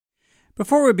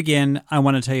Before we begin, I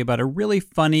want to tell you about a really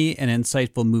funny and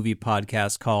insightful movie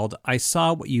podcast called I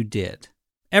Saw What You Did.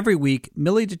 Every week,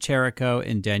 Millie DeCherico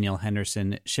and Danielle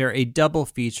Henderson share a double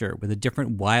feature with a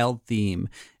different wild theme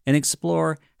and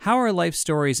explore how our life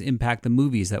stories impact the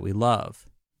movies that we love.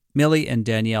 Millie and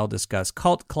Danielle discuss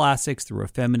cult classics through a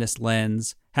feminist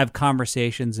lens, have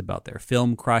conversations about their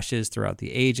film crushes throughout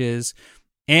the ages,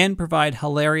 and provide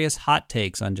hilarious hot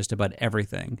takes on just about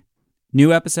everything.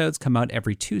 New episodes come out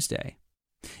every Tuesday.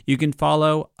 You can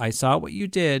follow I Saw What You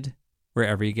Did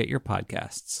wherever you get your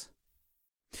podcasts.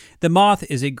 The Moth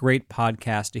is a great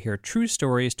podcast to hear true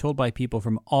stories told by people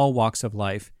from all walks of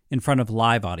life in front of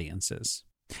live audiences.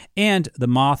 And The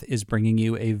Moth is bringing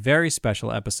you a very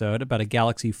special episode about a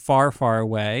galaxy far, far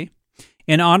away.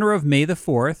 In honor of May the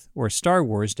 4th, or Star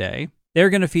Wars Day, they're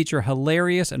going to feature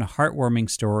hilarious and heartwarming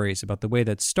stories about the way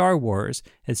that Star Wars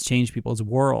has changed people's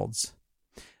worlds.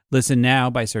 Listen now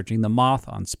by searching The Moth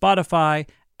on Spotify,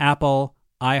 Apple,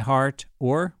 iHeart,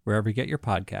 or wherever you get your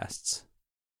podcasts.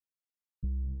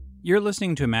 You're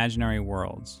listening to Imaginary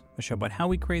Worlds, a show about how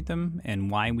we create them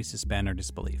and why we suspend our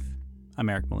disbelief. I'm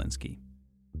Eric Molinsky.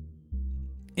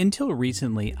 Until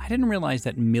recently, I didn't realize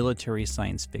that military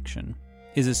science fiction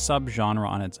is a subgenre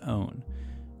on its own,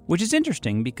 which is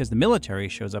interesting because the military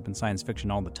shows up in science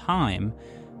fiction all the time,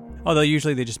 although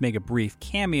usually they just make a brief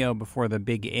cameo before the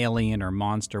big alien or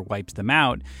monster wipes them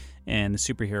out and the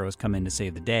superheroes come in to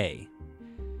save the day.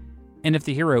 And if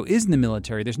the hero is in the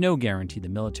military, there's no guarantee the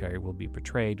military will be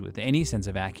portrayed with any sense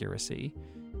of accuracy,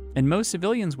 and most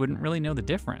civilians wouldn't really know the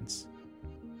difference.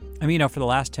 I mean, for the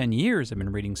last 10 years, I've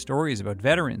been reading stories about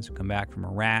veterans who come back from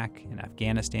Iraq and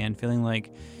Afghanistan feeling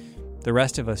like the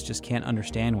rest of us just can't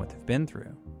understand what they've been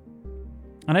through.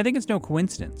 And I think it's no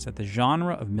coincidence that the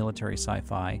genre of military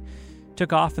sci-fi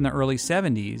took off in the early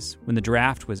 70s when the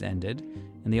draft was ended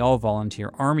and the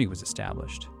all-volunteer army was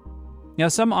established. Now,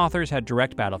 some authors had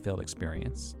direct battlefield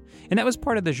experience, and that was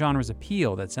part of the genre's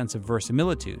appeal, that sense of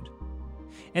verisimilitude.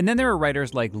 And then there are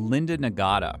writers like Linda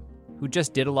Nagata, who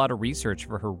just did a lot of research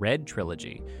for her Red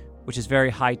trilogy, which is very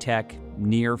high-tech,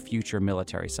 near-future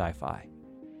military sci-fi.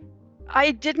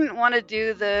 I didn't want to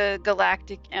do the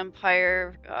Galactic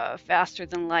Empire faster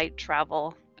than light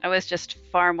travel. I was just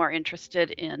far more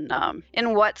interested in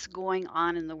what's going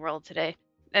on in the world today.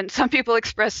 And some people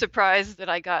expressed surprise that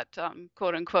I got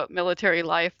quote unquote military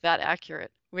life that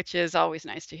accurate, which is always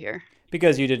nice to hear.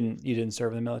 Because you didn't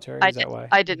serve in the military? Is that why?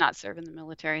 I did not serve in the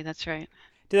military. That's right.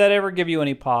 Did that ever give you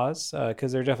any pause?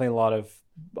 Because there are definitely a lot of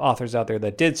authors out there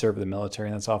that did serve in the military,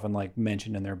 and that's often like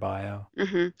mentioned in their bio.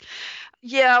 Mm-hmm.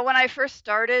 Yeah, when I first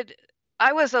started,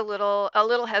 I was a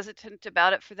little hesitant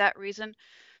about it for that reason.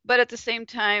 But at the same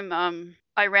time,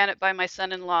 I ran it by my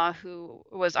son-in-law, who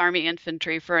was Army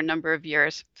infantry for a number of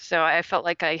years. So I felt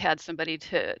like I had somebody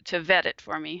to vet it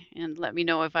for me and let me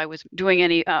know if I was doing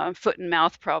any foot and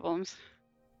mouth problems.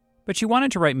 But she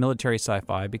wanted to write military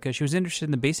sci-fi because she was interested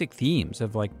in the basic themes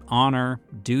of like honor,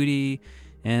 duty,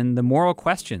 and the moral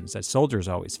questions that soldiers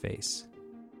always face.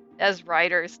 As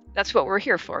writers, that's what we're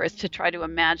here for, is to try to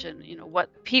imagine,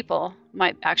 what people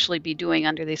might actually be doing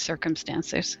under these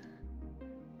circumstances.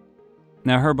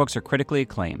 Now, her books are critically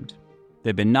acclaimed.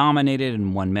 They've been nominated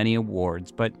and won many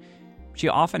awards, but she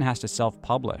often has to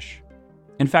self-publish.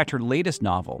 In fact, her latest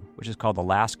novel, which is called The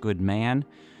Last Good Man,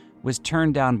 was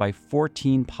turned down by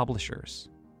 14 publishers.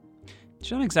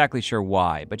 She's not exactly sure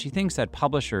why, but she thinks that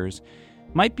publishers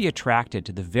might be attracted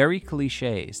to the very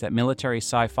cliches that military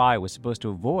sci-fi was supposed to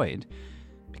avoid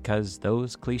because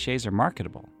those cliches are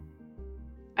marketable.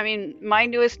 I mean, my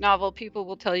newest novel, people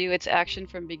will tell you it's action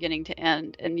from beginning to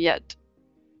end, and yet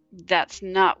that's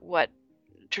not what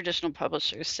traditional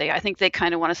publishers say. I think they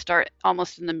kind of want to start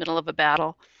almost in the middle of a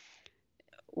battle.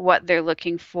 What they're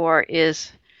looking for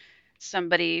is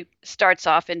somebody starts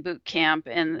off in boot camp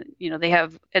and, they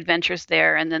have adventures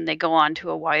there, and then they go on to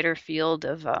a wider field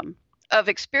of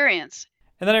experience.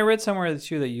 And then I read somewhere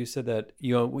too that you said that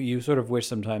you sort of wish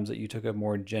sometimes that you took a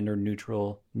more gender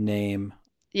neutral name.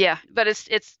 Yeah, but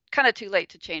it's kind of too late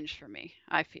to change for me,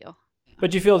 I feel.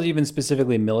 But you feel even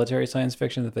specifically military science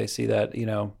fiction that they see that,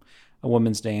 a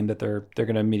woman's name, that they're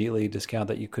going to immediately discount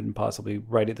that you couldn't possibly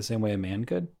write it the same way a man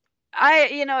could?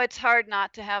 It's hard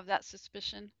not to have that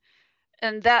suspicion.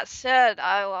 And that said,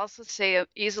 I'll also say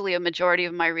easily a majority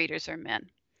of my readers are men.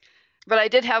 But I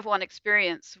did have one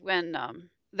experience when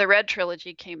the Red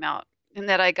trilogy came out, and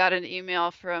that I got an email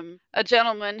from a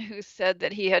gentleman who said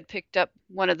that he had picked up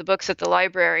one of the books at the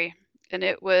library, and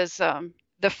it was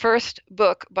the first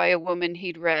book by a woman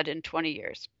he'd read in 20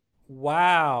 years.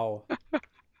 Wow.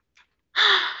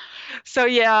 So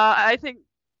yeah, I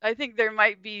think there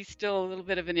might be still a little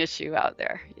bit of an issue out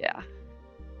there. Yeah.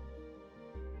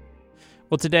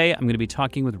 Well, today I'm going to be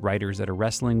talking with writers that are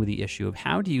wrestling with the issue of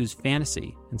how to use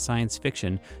fantasy and science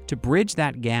fiction to bridge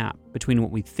that gap between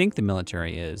what we think the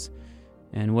military is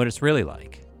and what it's really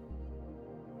like.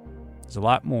 There's a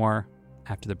lot more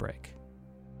after the break.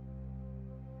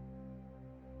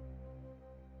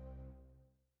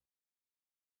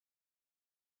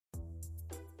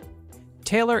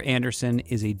 Taylor Anderson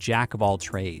is a jack of all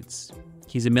trades.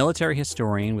 He's a military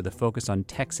historian with a focus on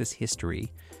Texas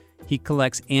history. He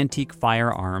collects antique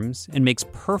firearms and makes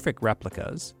perfect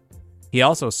replicas. He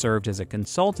also served as a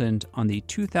consultant on the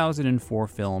 2004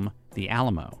 film The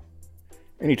Alamo.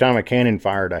 Anytime a cannon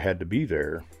fired, I had to be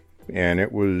there, and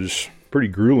it was pretty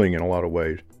grueling in a lot of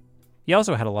ways. He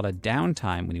also had a lot of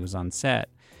downtime when he was on set.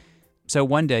 So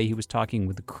one day he was talking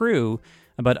with the crew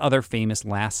about other famous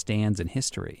last stands in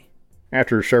history.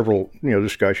 After several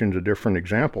discussions of different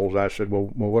examples, I said, well,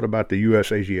 what about the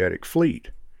U.S. Asiatic Fleet?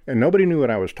 And nobody knew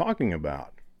what I was talking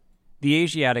about. The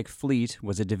Asiatic Fleet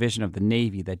was a division of the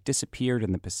Navy that disappeared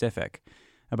in the Pacific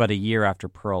about a year after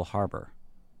Pearl Harbor.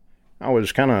 I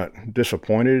was kind of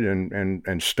disappointed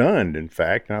and stunned, in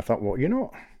fact. And I thought,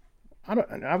 well,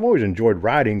 I've always enjoyed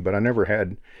writing, but I never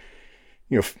had,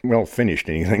 finished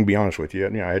anything, to be honest with you.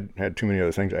 I had too many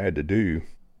other things I had to do.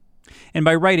 And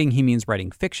by writing, he means writing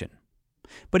fiction.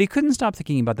 But he couldn't stop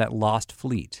thinking about that lost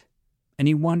fleet. And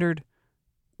he wondered,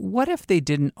 what if they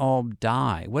didn't all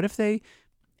die? What if they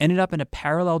ended up in a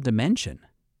parallel dimension?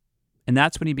 And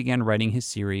that's when he began writing his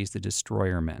series, The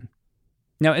Destroyer Men.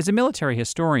 Now, as a military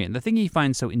historian, the thing he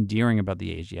finds so endearing about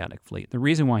the Asiatic Fleet, the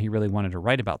reason why he really wanted to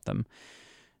write about them,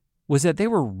 was that they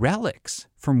were relics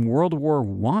from World War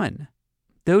I.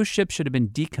 Those ships should have been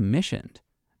decommissioned,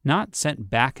 not sent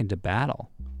back into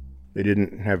battle. They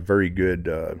didn't have very good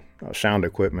sound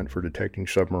equipment for detecting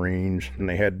submarines, and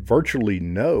they had virtually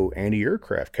no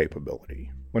anti-aircraft capability.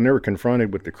 When they were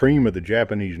confronted with the cream of the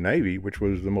Japanese Navy, which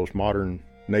was the most modern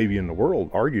Navy in the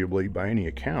world, arguably by any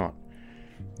account,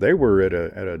 they were at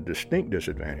a distinct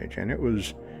disadvantage, and it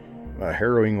was a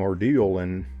harrowing ordeal,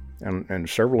 and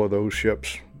several of those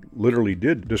ships literally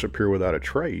did disappear without a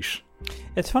trace.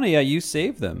 It's funny, you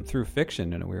saved them through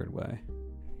fiction in a weird way.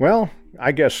 Well,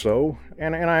 I guess so.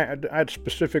 And I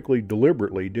specifically,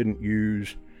 deliberately didn't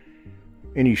use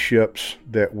any ships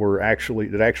that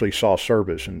actually saw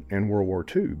service in World War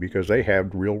II, because they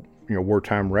had real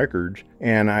wartime records,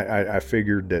 and I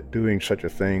figured that doing such a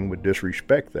thing would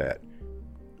disrespect that.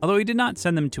 Although he did not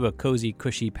send them to a cozy,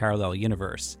 cushy parallel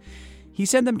universe, he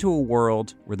sent them to a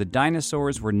world where the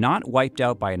dinosaurs were not wiped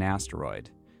out by an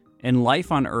asteroid, and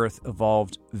life on Earth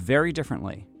evolved very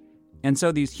differently. And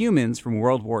so these humans from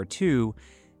World War II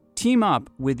team up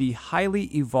with the highly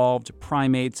evolved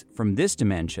primates from this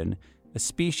dimension, a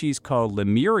species called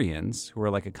Lemurians, who are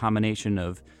like a combination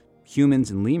of humans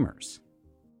and lemurs.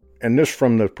 And this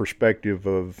from the perspective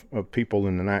of people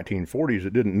in the 1940s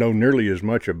that didn't know nearly as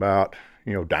much about,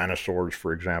 dinosaurs,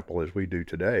 for example, as we do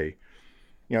today.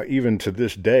 Even to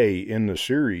this day in the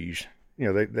series,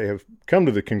 they have come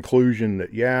to the conclusion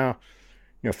that,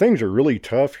 things are really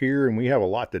tough here and we have a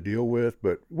lot to deal with,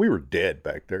 but we were dead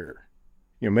back there.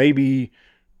 Maybe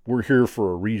we're here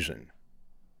for a reason.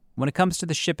 When it comes to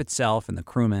the ship itself and the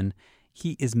crewmen,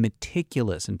 he is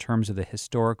meticulous in terms of the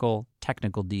historical,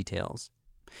 technical details.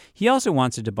 He also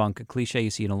wants to debunk a cliche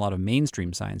you see in a lot of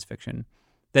mainstream science fiction,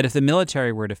 that if the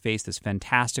military were to face this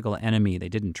fantastical enemy they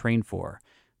didn't train for,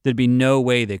 there'd be no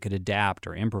way they could adapt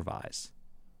or improvise.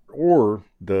 Or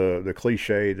the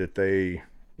cliche that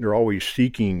they're always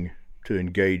seeking to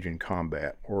engage in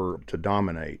combat or to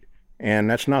dominate. And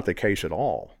that's not the case at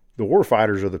all. The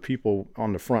warfighters are the people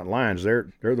on the front lines.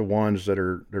 They're the ones that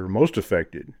are most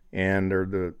affected, and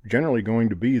they're generally going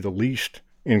to be the least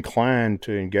inclined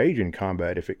to engage in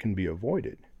combat if it can be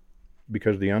avoided.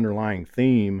 Because the underlying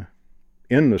theme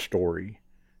in the story,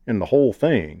 in the whole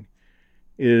thing,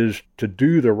 is to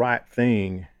do the right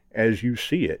thing as you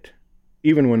see it,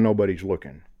 even when nobody's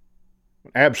looking.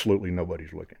 Absolutely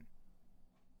nobody's looking.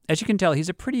 As you can tell, he's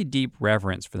a pretty deep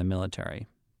reverence for the military.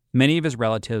 Many of his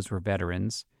relatives were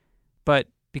veterans, but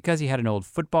because he had an old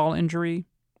football injury,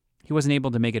 he wasn't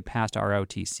able to make it past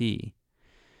ROTC.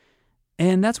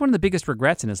 And that's one of the biggest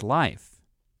regrets in his life.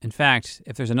 In fact,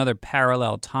 if there's another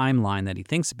parallel timeline that he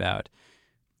thinks about,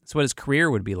 it's what his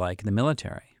career would be like in the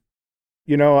military.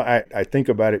 I think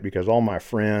about it because all my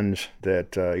friends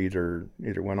that either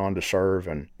went on to serve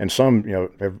and some,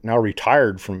 have now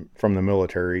retired from the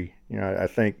military. I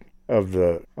think of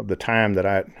the time that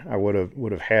I would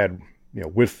have had,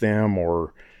 with them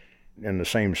or in the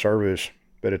same service.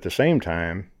 But at the same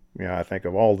time, I think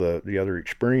of all the other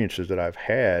experiences that I've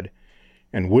had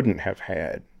and wouldn't have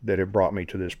had that have brought me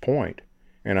to this point.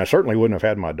 And I certainly wouldn't have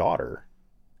had my daughter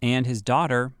And his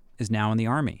daughter is now in the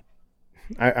Army.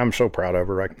 I'm so proud of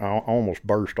her. I almost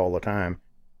burst all the time.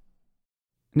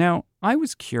 Now, I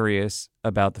was curious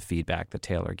about the feedback that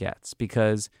Taylor gets,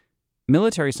 because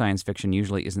military science fiction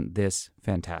usually isn't this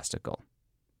fantastical.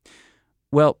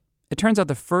 Well, it turns out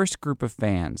the first group of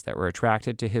fans that were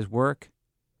attracted to his work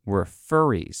were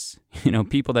furries,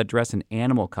 people that dress in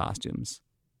animal costumes.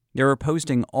 They were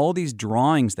posting all these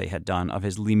drawings they had done of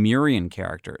his Lemurian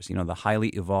characters, the highly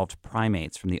evolved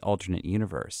primates from the alternate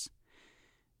universe.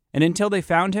 And until they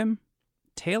found him,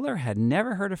 Taylor had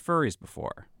never heard of furries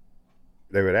before.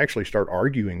 They would actually start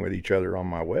arguing with each other on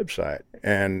my website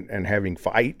and having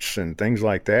fights and things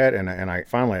like that. And I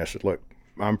finally said, look,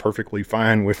 I'm perfectly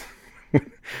fine with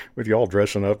y'all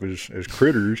dressing up as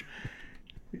critters.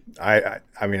 I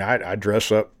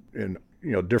dress up in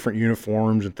different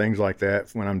uniforms and things like that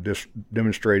when I'm just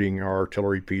demonstrating our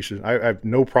artillery pieces. I have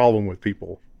no problem with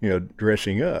people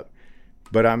dressing up,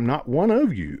 but I'm not one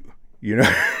of you.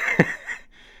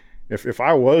 If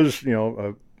I was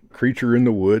a creature in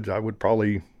the woods, I would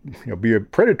probably be a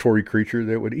predatory creature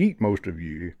that would eat most of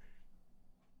you.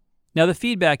 Now, the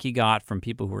feedback he got from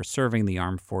people who were serving the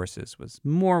armed forces was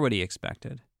more what he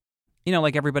expected.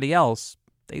 Like everybody else,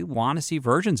 they want to see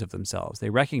versions of themselves they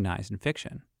recognize in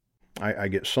fiction. I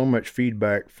get so much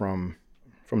feedback from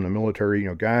the military,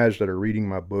 guys that are reading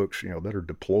my books, that are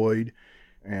deployed.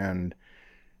 And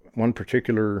one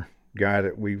particular guy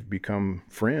that we've become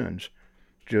friends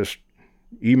just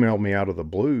emailed me out of the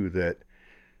blue that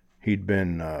he'd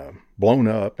been blown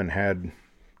up and had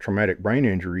traumatic brain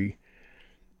injury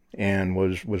and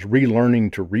was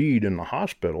relearning to read in the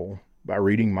hospital by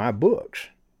reading my books.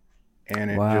 And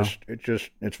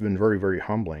it's been very, very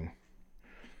humbling.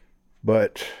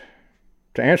 But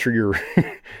to answer your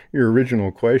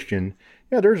original question,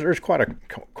 there's quite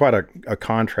a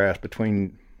contrast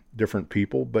between different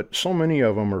people, but so many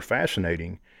of them are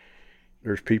fascinating.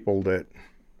 There's people that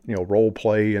role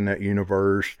play in that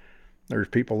universe. There's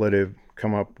people that have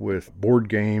come up with board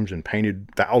games and painted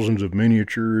thousands of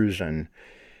miniatures, and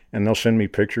they'll send me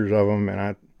pictures of them, and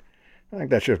I think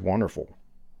that's just wonderful.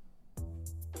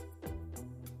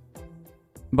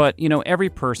 But, every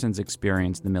person's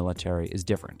experience in the military is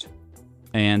different.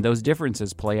 And those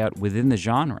differences play out within the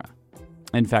genre.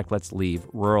 In fact, let's leave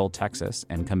rural Texas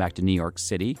and come back to New York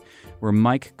City, where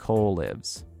Mike Cole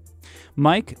lives.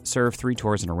 Mike served 3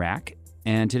 tours in Iraq,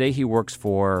 and today he works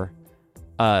for,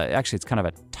 actually it's kind of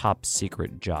a top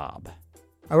secret job.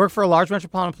 I work for a large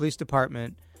metropolitan police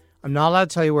department. I'm not allowed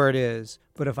to tell you where it is,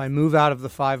 but if I move out of the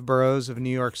 5 boroughs of New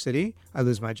York City, I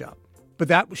lose my job. But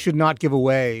that should not give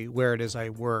away where it is I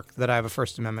work, that I have a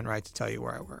First Amendment right to tell you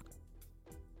where I work.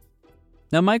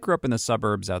 Now, Mike grew up in the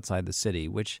suburbs outside the city,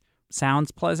 which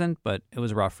sounds pleasant, but it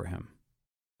was rough for him.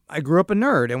 I grew up a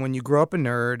nerd, and when you grow up a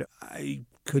nerd, I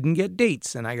couldn't get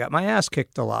dates, and I got my ass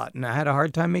kicked a lot, and I had a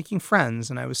hard time making friends,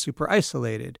 and I was super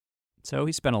isolated. So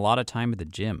he spent a lot of time at the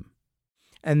gym.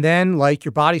 And then,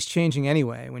 your body's changing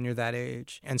anyway when you're that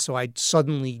age. And so I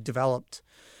suddenly developed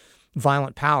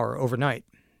violent power overnight.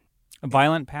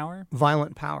 Violent power?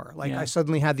 Violent power. I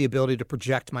suddenly had the ability to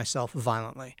project myself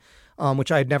violently,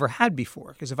 which I had never had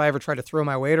before. Because if I ever tried to throw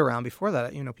my weight around before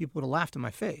that, people would have laughed in my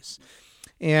face.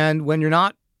 And when you're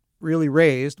not really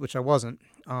raised, which I wasn't,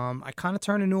 I kind of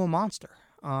turn into a monster.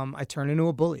 I turn into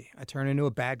a bully. I turn into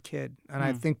a bad kid. And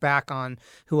I think back on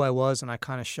who I was, and I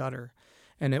kind of shudder.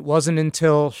 And it wasn't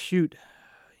until,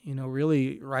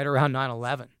 really right around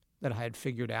 9/11 that I had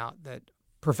figured out that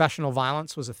professional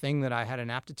violence was a thing that I had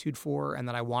an aptitude for and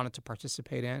that I wanted to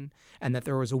participate in, and that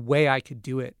there was a way I could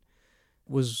do it,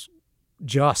 was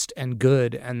just and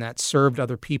good, and that served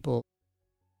other people.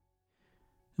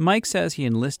 Mike says he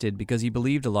enlisted because he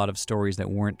believed a lot of stories that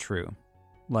weren't true,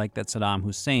 like that Saddam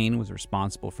Hussein was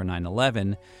responsible for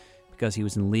 9/11 because he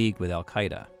was in league with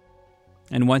Al-Qaeda.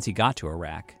 And once he got to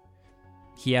Iraq,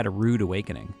 he had a rude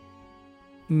awakening.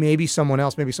 Maybe someone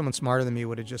smarter than me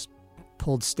would have just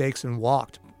pulled stakes and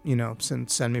walked,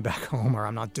 send me back home, or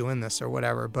I'm not doing this or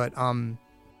whatever. But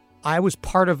I was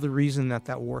part of the reason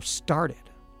that war started.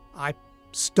 I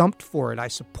stumped for it. I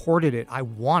supported it. I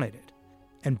wanted it.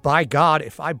 And by God,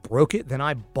 if I broke it, then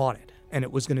I bought it. And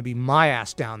it was going to be my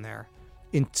ass down there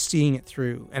in seeing it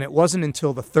through. And it wasn't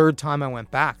until the 3rd time I went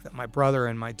back that my brother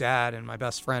and my dad and my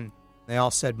best friend, they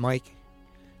all said, Mike,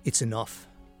 it's enough.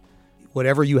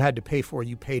 Whatever you had to pay for,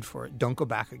 you paid for it. Don't go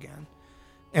back again.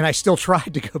 And I still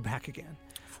tried to go back again.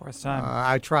 4th time.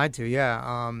 I tried to,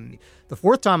 yeah. The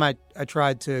 4th time I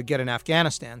tried to get an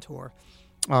Afghanistan tour.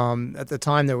 At the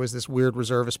time, there was this weird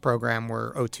reservist program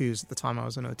where O2s, at the time I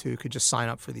was an O2, could just sign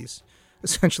up for these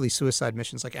essentially suicide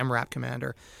missions like MRAP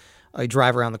Commander. You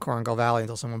drive around the Korangal Valley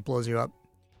until someone blows you up.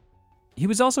 He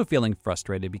was also feeling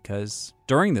frustrated because,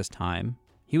 during this time,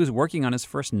 he was working on his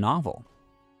first novel.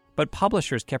 But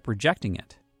publishers kept rejecting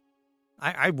it.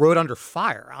 I wrote under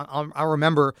fire. I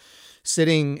remember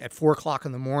sitting at 4 o'clock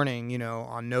in the morning,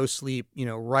 on no sleep,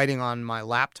 writing on my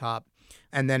laptop,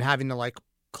 and then having to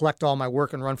collect all my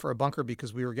work and run for a bunker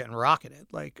because we were getting rocketed.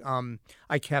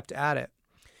 I kept at it.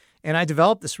 And I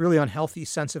developed this really unhealthy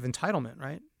sense of entitlement,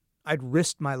 right? I'd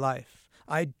risked my life.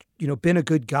 I'd, been a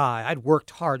good guy. I'd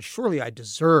worked hard. Surely I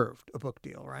deserved a book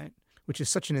deal, right? Which is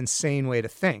such an insane way to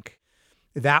think.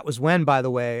 That was when, by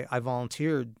the way, I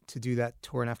volunteered to do that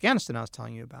tour in Afghanistan I was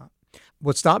telling you about.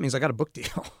 What stopped me is I got a book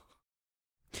deal.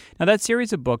 Now, that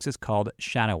series of books is called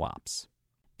Shadow Ops.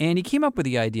 And he came up with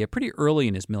the idea pretty early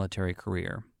in his military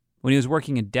career, when he was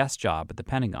working a desk job at the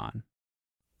Pentagon.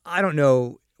 I don't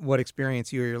know what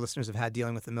experience you or your listeners have had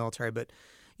dealing with the military, but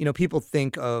people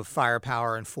think of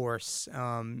firepower and force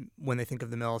when they think of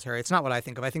the military. It's not what I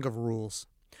think of. I think of rules.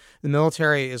 The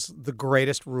military is the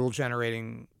greatest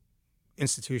rule-generating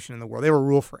institution in the world. They have a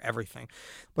rule for everything.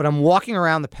 But I'm walking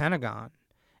around the Pentagon,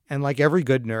 and like every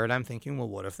good nerd, I'm thinking, well,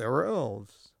 what if there were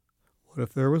elves? What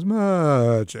if there was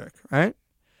magic, right?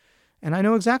 And I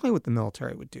know exactly what the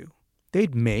military would do.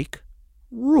 They'd make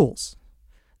rules.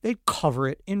 They'd cover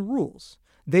it in rules.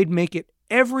 They'd make it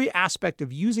every aspect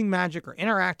of using magic or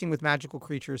interacting with magical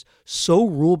creatures so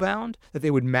rule-bound that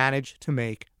they would manage to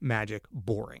make magic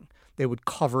boring. They would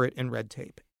cover it in red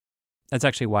tape. That's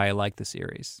actually why I like the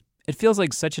series. It feels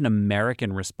like such an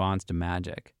American response to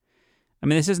magic. I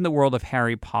mean, this isn't the world of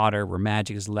Harry Potter where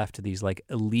magic is left to these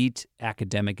elite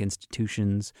academic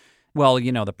institutions. Well,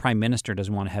 the prime minister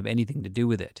doesn't want to have anything to do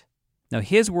with it. Now,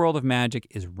 his world of magic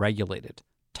is regulated,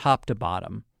 top to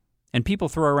bottom. And people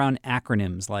throw around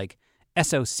acronyms like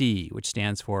SOC, which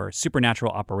stands for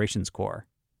Supernatural Operations Corps.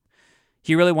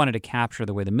 He really wanted to capture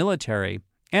the way the military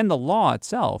and the law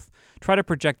itself try to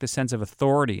project the sense of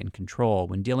authority and control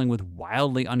when dealing with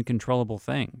wildly uncontrollable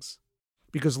things.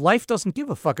 Because life doesn't give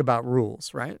a fuck about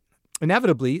rules, right?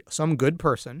 Inevitably, some good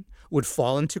person would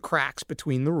fall into cracks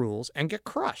between the rules and get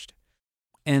crushed.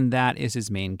 And that is his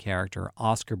main character,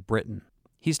 Oscar Britton.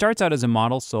 He starts out as a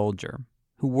model soldier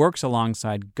who works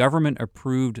alongside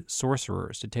government-approved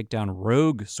sorcerers to take down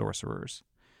rogue sorcerers.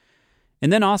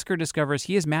 And then Oscar discovers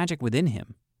he has magic within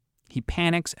him. He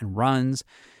panics and runs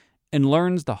and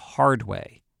learns the hard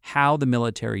way how the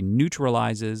military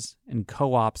neutralizes and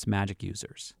co-ops magic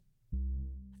users.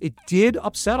 It did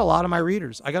upset a lot of my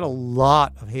readers. I got a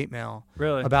lot of hate mail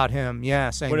Really? About him,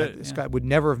 saying that this guy would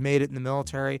never have made it in the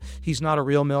military. He's not a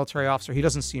real military officer. He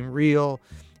doesn't seem real.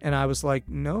 And I was like,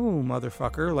 no,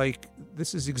 motherfucker.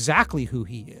 This is exactly who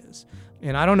he is.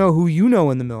 And I don't know who you know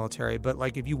in the military, but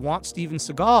if you want Steven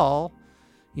Seagal,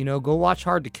 go watch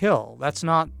Hard to Kill. That's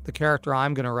not the character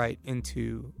I'm going to write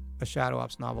into a Shadow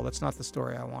Ops novel. That's not the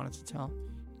story I wanted to tell.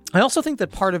 I also think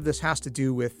that part of this has to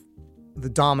do with the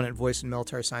dominant voice in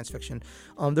military science fiction.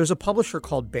 There's a publisher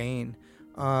called Baen,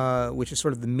 which is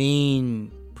sort of the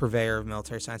main purveyor of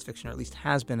military science fiction, or at least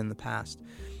has been in the past.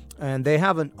 And they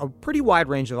have a pretty wide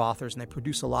range of authors, and they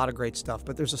produce a lot of great stuff.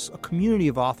 But there's a community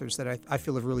of authors that I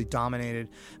feel have really dominated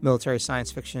military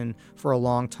science fiction for a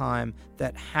long time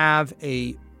that have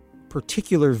a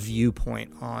particular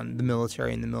viewpoint on the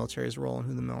military and the military's role and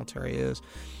who the military is.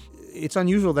 It's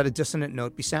unusual that a dissonant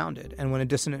note be sounded. And when a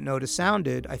dissonant note is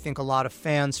sounded, I think a lot of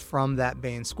fans from that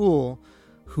Baen school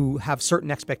who have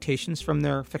certain expectations from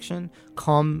their fiction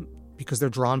come because they're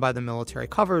drawn by the military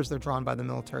covers, they're drawn by the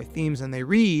military themes, and they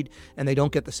read, and they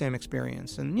don't get the same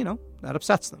experience. And, that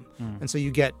upsets them. And so you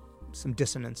get some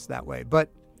dissonance that way.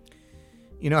 But,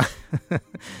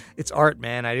 it's art,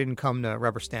 man. I didn't come to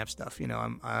rubber stamp stuff.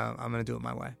 I'm going to do it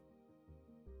my way.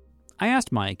 I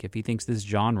asked Mike if he thinks this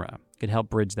genre could help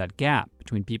bridge that gap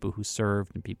between people who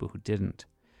served and people who didn't.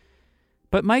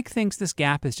 But Mike thinks this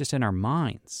gap is just in our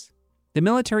minds. The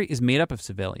military is made up of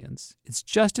civilians. It's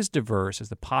just as diverse as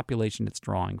the population it's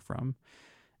drawing from.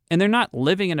 And they're not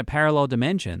living in a parallel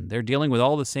dimension. They're dealing with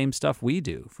all the same stuff we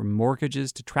do, from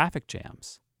mortgages to traffic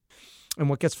jams. And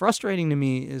what gets frustrating to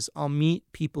me is I'll meet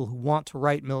people who want to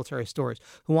write military stories,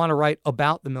 who want to write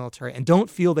about the military and don't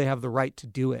feel they have the right to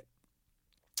do it.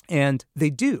 And they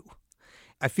do.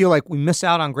 I feel like we miss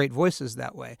out on great voices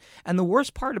that way. And the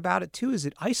worst part about it, too, is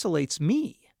it isolates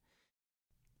me.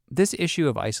 This issue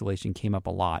of isolation came up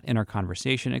a lot in our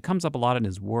conversation. It comes up a lot in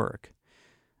his work.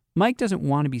 Mike doesn't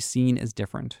want to be seen as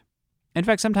different. In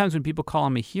fact, sometimes when people call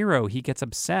him a hero, he gets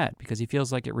upset because he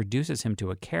feels like it reduces him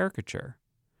to a caricature.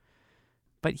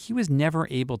 But he was never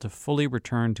able to fully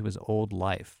return to his old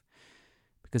life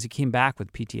because he came back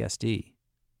with PTSD.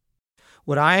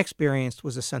 What I experienced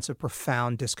was a sense of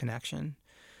profound disconnection.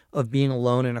 of being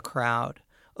alone in a crowd,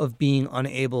 of being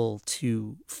unable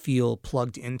to feel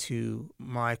plugged into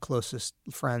my closest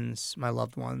friends, my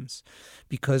loved ones,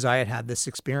 because I had had this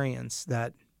experience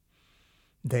that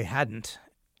they hadn't.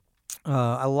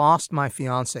 I lost my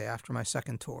fiance after my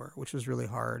second tour, which was really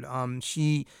hard.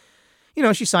 She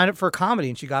signed up for a comedy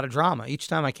and she got a drama. Each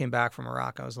time I came back from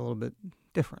Iraq, I was a little bit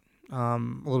different, a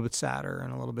little bit sadder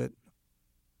and a little bit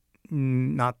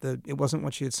it wasn't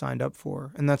what she had signed up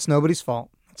for. And that's nobody's fault.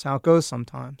 That's how it goes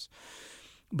sometimes.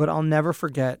 But I'll never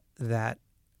forget that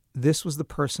this was the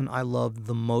person I loved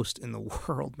the most in the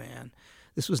world, man.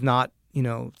 This was not,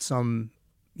 some,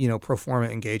 pro forma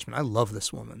engagement. I love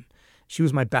this woman. She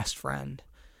was my best friend.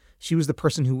 She was the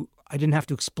person who I didn't have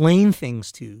to explain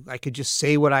things to. I could just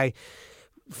say what I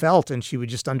felt and she would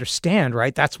just understand,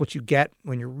 right? That's what you get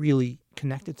when you're really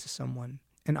connected to someone.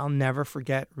 And I'll never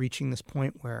forget reaching this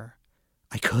point where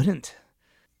I couldn't.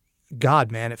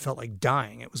 God, man, it felt like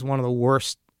dying. It was one of the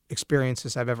worst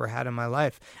experiences I've ever had in my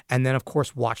life. And then, of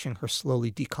course, watching her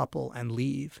slowly decouple and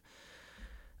leave.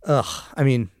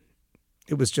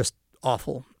 It was just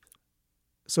awful.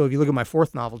 So if you look at my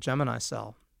fourth novel, Gemini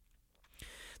Cell,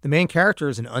 the main character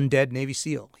is an undead Navy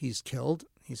SEAL. He's killed.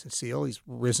 He's a SEAL. He's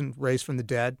raised from the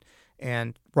dead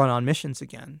and run on missions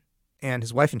again. And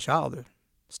his wife and child are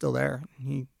still there.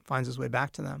 He finds his way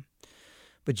back to them.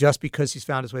 But just because he's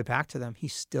found his way back to them,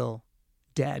 he's still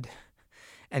dead.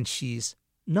 And she's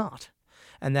not.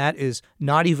 And that is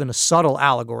not even a subtle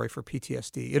allegory for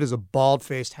PTSD. It is a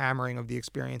bald-faced hammering of the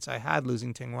experience I had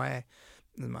losing Ting Wei,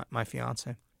 my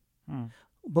fiance.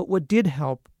 But what did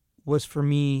help was for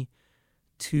me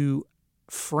to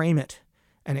frame it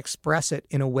and express it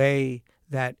in a way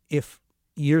that if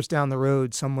years down the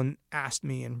road someone asked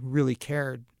me and really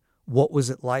cared, what was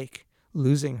it like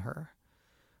losing her,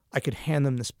 I could hand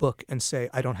them this book and say,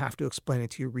 I don't have to explain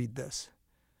it to you, read this.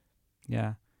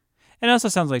 Yeah. It also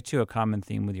sounds like, too, a common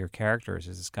theme with your characters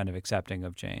is this kind of accepting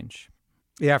of change.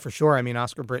 Yeah, for sure.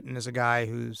 Oscar Britton is a guy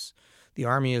who's the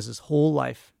Army is his whole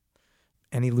life,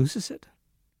 and he loses it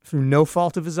through no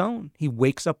fault of his own. He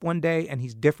wakes up one day and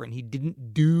he's different. He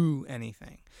didn't do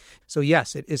anything. So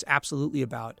yes, it is absolutely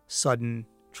about sudden,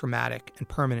 traumatic, and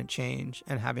permanent change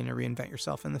and having to reinvent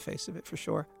yourself in the face of it, for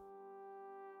sure.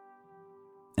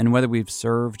 And whether we've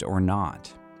served or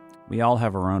not, we all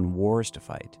have our own wars to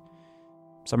fight.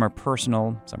 Some are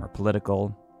personal, some are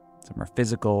political, some are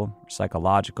physical, or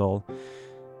psychological.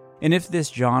 And if this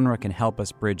genre can help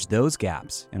us bridge those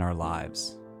gaps in our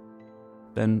lives,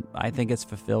 then I think it's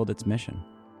fulfilled its mission.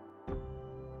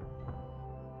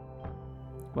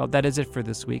 Well, that is it for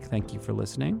this week. Thank you for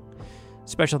listening.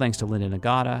 Special thanks to Linda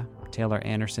Nagata, Taylor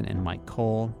Anderson, and Mike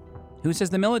Cole, who says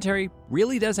the military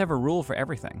really does have a rule for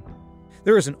everything.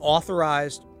 There is an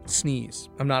authorized sneeze.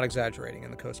 I'm not exaggerating,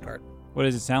 in the Coast Guard. What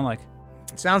does it sound like?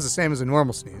 It sounds the same as a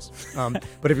normal sneeze.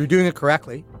 But if you're doing it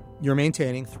correctly, you're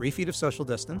maintaining 3 feet of social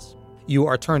distance. You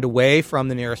are turned away from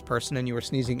the nearest person and you are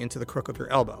sneezing into the crook of your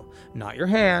elbow. Not your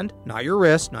hand, not your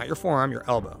wrist, not your forearm, your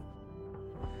elbow.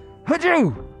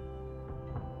 Hajoo!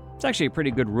 It's actually a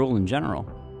pretty good rule in general.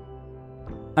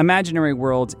 Imaginary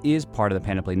Worlds is part of the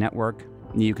Panoply Network.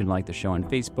 You can like the show on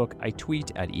Facebook. I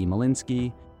tweet at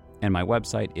 @emalinsky. And my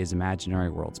website is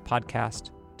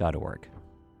imaginaryworldspodcast.org.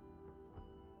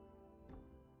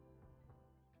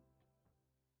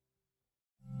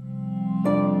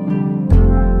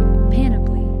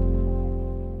 Panoply.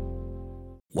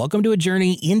 Welcome to a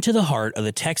journey into the heart of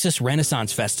the Texas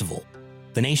Renaissance Festival,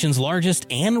 the nation's largest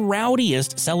and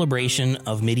rowdiest celebration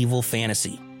of medieval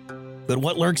fantasy. But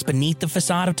what lurks beneath the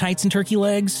facade of tights and turkey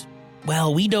legs?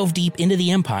 Well, we dove deep into the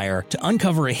empire to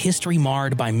uncover a history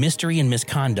marred by mystery and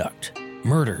misconduct,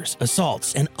 murders,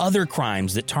 assaults, and other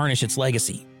crimes that tarnish its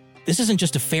legacy. This isn't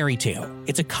just a fairy tale,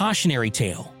 it's a cautionary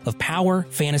tale of power,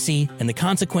 fantasy, and the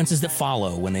consequences that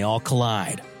follow when they all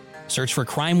collide. Search for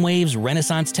Crime Waves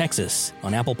Renaissance Texas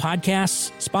on Apple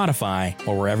Podcasts, Spotify,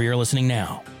 or wherever you're listening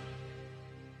now.